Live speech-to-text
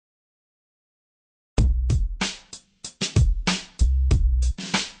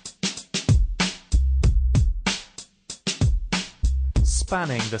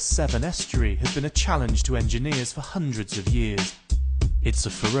spanning the Severn estuary has been a challenge to engineers for hundreds of years. It's a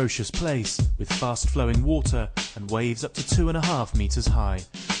ferocious place, with fast-flowing water and waves up to 2.5 meters high,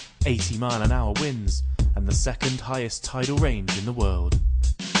 80-mile-an-hour winds, and the second highest tidal range in the world.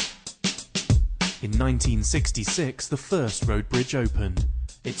 In 1966, the first road bridge opened.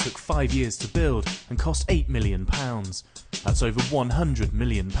 It took 5 years to build and cost £8 million. That's over £100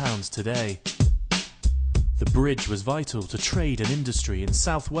 million today. The bridge was vital to trade and industry in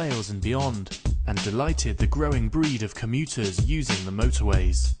South Wales and beyond, and delighted the growing breed of commuters using the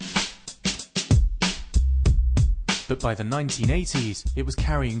motorways. But by the 1980s, it was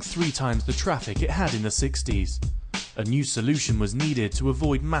carrying 3 times the traffic it had in the 60s. A new solution was needed to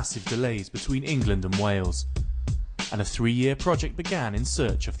avoid massive delays between England and Wales, and a 3-year project began in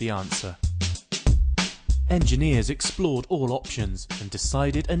search of the answer. Engineers explored all options and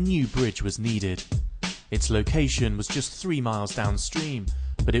decided a new bridge was needed. Its location was just 3 miles downstream,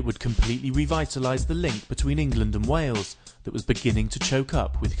 but it would completely revitalise the link between England and Wales that was beginning to choke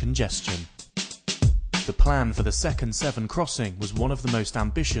up with congestion. The plan for the second Severn crossing was one of the most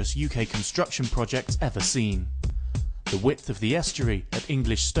ambitious UK construction projects ever seen. The width of the estuary at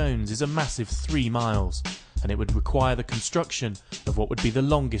English Stones is a massive 3 miles, and it would require the construction of what would be the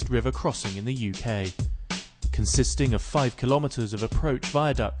longest river crossing in the UK, consisting of 5 kilometres of approach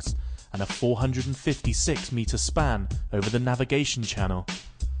viaducts and a 456-metre span over the navigation channel.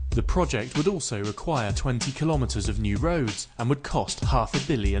 The project would also require 20 kilometres of new roads and would cost £500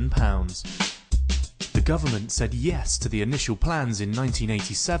 million. The government said yes to the initial plans in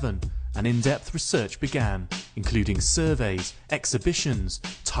 1987, and in-depth research began, including surveys, exhibitions,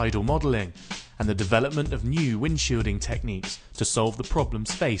 tidal modelling, and the development of new windshielding techniques to solve the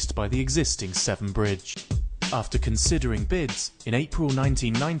problems faced by the existing Severn Bridge. After considering bids, in April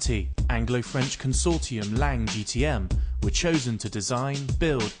 1990, Anglo-French consortium Lang GTM were chosen to design,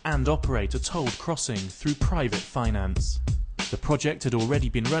 build and operate a tolled crossing through private finance. The project had already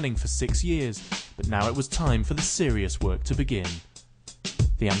been running for 6 years, but now it was time for the serious work to begin.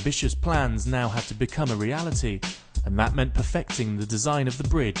 The ambitious plans now had to become a reality, and that meant perfecting the design of the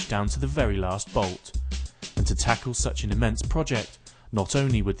bridge down to the very last bolt. And to tackle such an immense project, not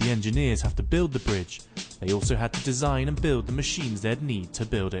only would the engineers have to build the bridge, they also had to design and build the machines they'd need to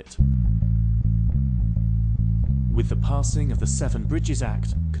build it. With the passing of the Severn Bridges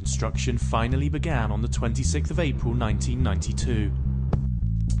Act, construction finally began on the 26th of April 1992.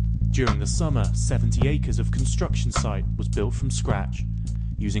 During the summer, 70 acres of construction site was built from scratch,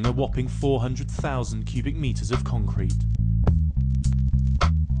 using a whopping 400,000 cubic metres of concrete.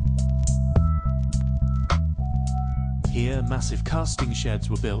 Here, massive casting sheds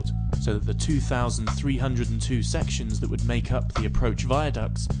were built so that the 2,302 sections that would make up the approach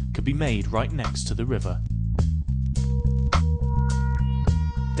viaducts could be made right next to the river.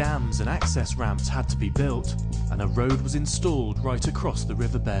 Dams and access ramps had to be built, and a road was installed right across the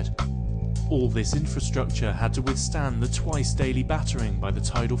riverbed. All this infrastructure had to withstand the twice-daily battering by the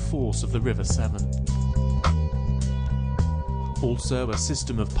tidal force of the River Severn. Also, a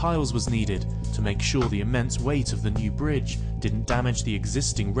system of piles was needed to make sure the immense weight of the new bridge didn't damage the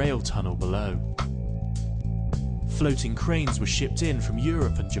existing rail tunnel below. Floating cranes were shipped in from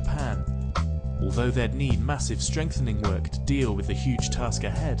Europe and Japan. Although they'd need massive strengthening work to deal with the huge task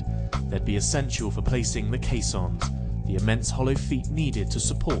ahead, they'd be essential for placing the caissons, the immense hollow feet needed to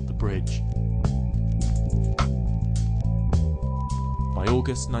support the bridge. By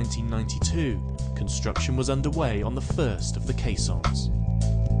August 1992, construction was underway on the first of the caissons.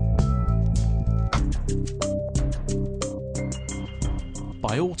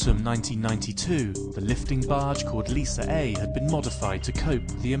 By autumn 1992, the lifting barge called Lisa A had been modified to cope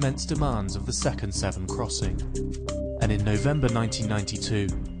with the immense demands of the second Severn crossing. And in November 1992,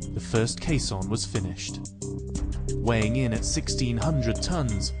 the first caisson was finished. Weighing in at 1,600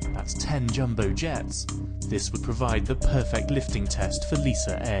 tons, that's 10 jumbo jets, this would provide the perfect lifting test for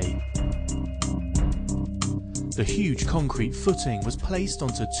Lisa A. The huge concrete footing was placed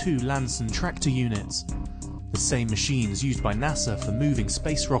onto 2 Lanson tractor units, the same machines used by NASA for moving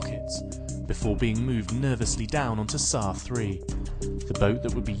space rockets, before being moved nervously down onto SAR 3, the boat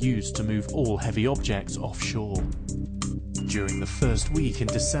that would be used to move all heavy objects offshore. During the first week in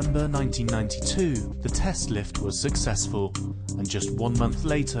December 1992, the test lift was successful, and just 1 month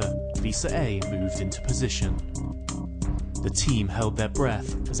later, Lisa A moved into position. The team held their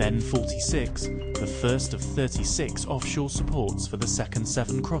breath as N46, the first of 36 offshore supports for the second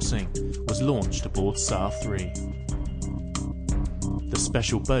Severn crossing, was launched aboard SAR 3. The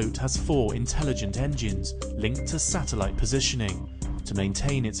special boat has 4 intelligent engines linked to satellite positioning to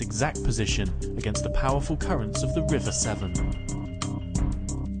maintain its exact position against the powerful currents of the River Severn.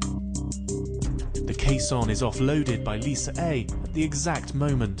 caisson is offloaded by Lisa A at the exact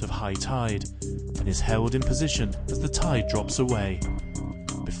moment of high tide and is held in position as the tide drops away,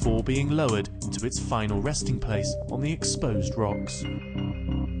 before being lowered into its final resting place on the exposed rocks.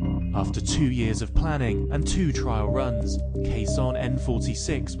 After 2 years of planning and 2 trial runs, caisson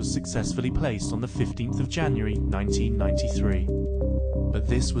N46 was successfully placed on the 15th of January 1993. But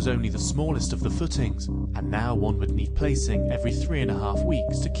this was only the smallest of the footings, and now one would need placing every 3.5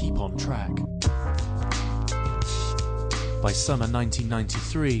 weeks to keep on track. By summer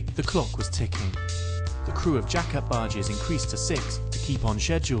 1993, the clock was ticking. The crew of jack-up barges increased to 6 to keep on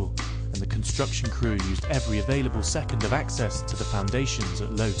schedule, and the construction crew used every available second of access to the foundations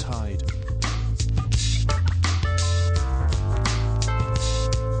at low tide.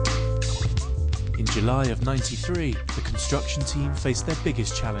 In July of '93, the construction team faced their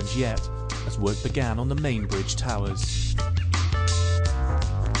biggest challenge yet, as work began on the main bridge towers.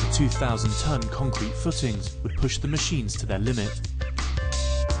 The 2,000-ton concrete footings would push the machines to their limit.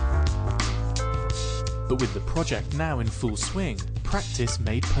 But with the project now in full swing, practice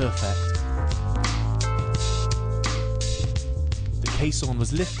made perfect. The caisson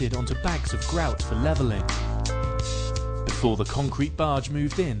was lifted onto bags of grout for levelling, before the concrete barge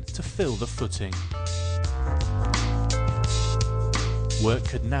moved in to fill the footing. Work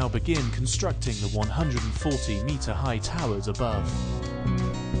could now begin constructing the 140-metre high towers above.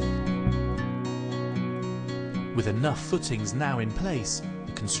 With enough footings now in place,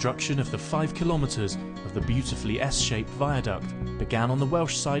 the construction of the 5 kilometres of the beautifully S-shaped viaduct began on the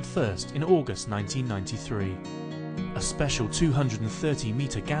Welsh side first in August 1993. A special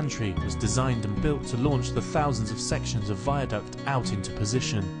 230-metre gantry was designed and built to launch the thousands of sections of viaduct out into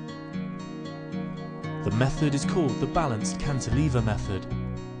position. The method is called the balanced cantilever method.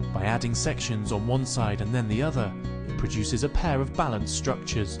 By adding sections on one side and then the other, it produces a pair of balanced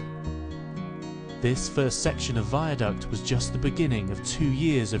structures. This first section of viaduct was just the beginning of 2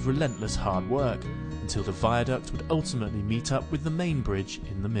 years of relentless hard work, until the viaduct would ultimately meet up with the main bridge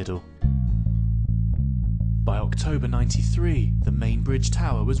in the middle. By October '93, the main bridge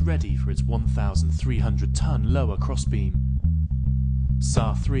tower was ready for its 1,300-ton lower crossbeam.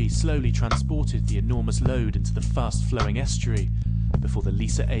 SAR 3 slowly transported the enormous load into the fast-flowing estuary before the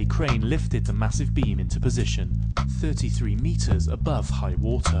Lisa A crane lifted the massive beam into position, 33 metres above high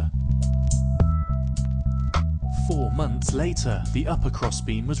water. 4 months later, the upper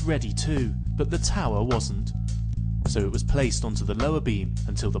crossbeam was ready too, but the tower wasn't. So it was placed onto the lower beam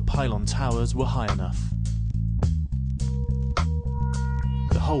until the pylon towers were high enough.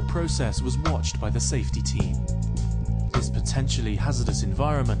 The whole process was watched by the safety team. This potentially hazardous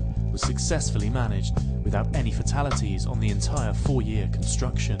environment was successfully managed without any fatalities on the entire 4-year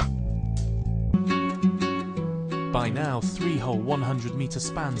construction. By now, 3 whole 100-metre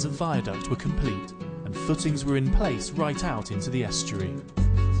spans of viaduct were complete, and footings were in place right out into the estuary.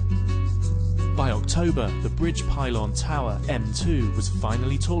 By October, the bridge pylon tower M2 was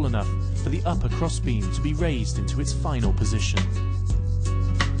finally tall enough for the upper crossbeam to be raised into its final position.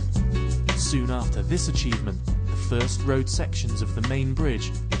 Soon after this achievement, the first road sections of the main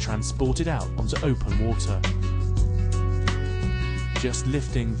bridge were transported out onto open water. Just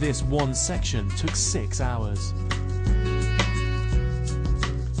lifting this one section took 6 hours.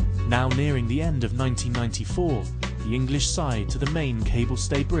 Now nearing the end of 1994, the English side to the main cable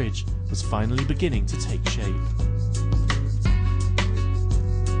stay bridge was finally beginning to take shape.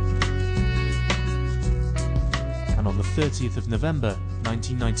 And on the 30th of November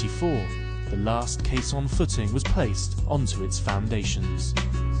 1994, the last caisson footing was placed onto its foundations.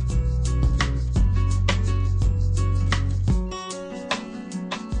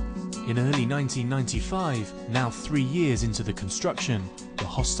 In early 1995, now 3 years into the construction, the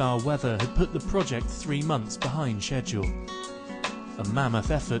hostile weather had put the project 3 months behind schedule. A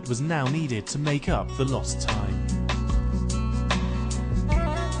mammoth effort was now needed to make up the lost time.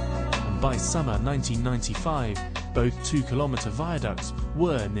 And by summer 1995, both 2-kilometre viaducts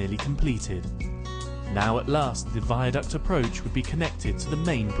were nearly completed. Now at last the viaduct approach would be connected to the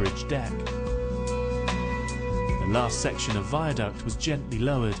main bridge deck. The last section of viaduct was gently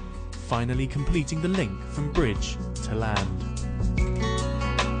lowered, finally completing the link from bridge to land.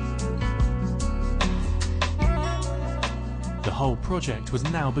 The whole project was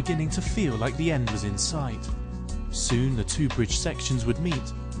now beginning to feel like the end was in sight. Soon the 2 bridge sections would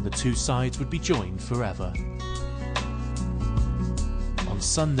meet and the 2 sides would be joined forever. On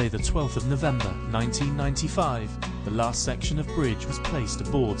Sunday the 12th of November 1995, the last section of bridge was placed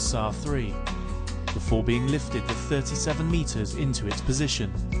aboard SAR 3, before being lifted the 37 metres into its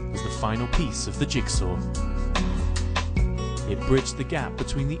position as the final piece of the jigsaw. It bridged the gap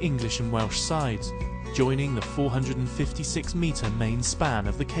between the English and Welsh sides, joining the 456-metre main span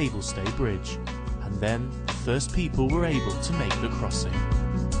of the cable stay bridge. And then the first people were able to make the crossing.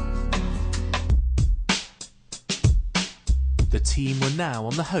 The team were now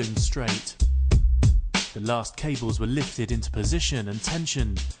on the home straight. The last cables were lifted into position and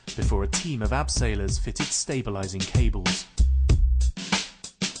tensioned before a team of abseilers fitted stabilising cables.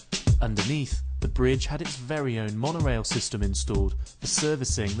 Underneath, the bridge had its very own monorail system installed for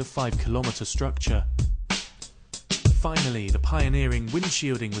servicing the 5-kilometre structure. Finally, the pioneering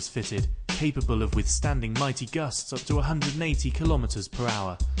windshielding was fitted, capable of withstanding mighty gusts up to 180 kilometres per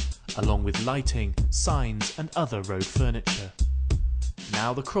hour, along with lighting, signs and other road furniture.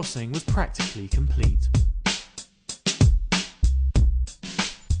 Now the crossing was practically complete.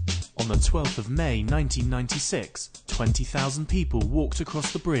 On the 12th of May 1996, 20,000 people walked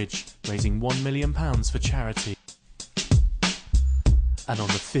across the bridge, raising £1 million for charity. And on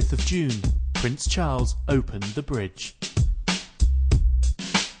the 5th of June, Prince Charles opened the bridge.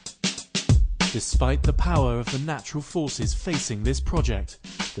 Despite the power of the natural forces facing this project,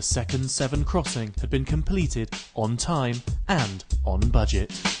 the second Severn crossing had been completed on time and on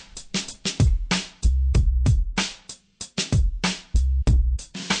budget.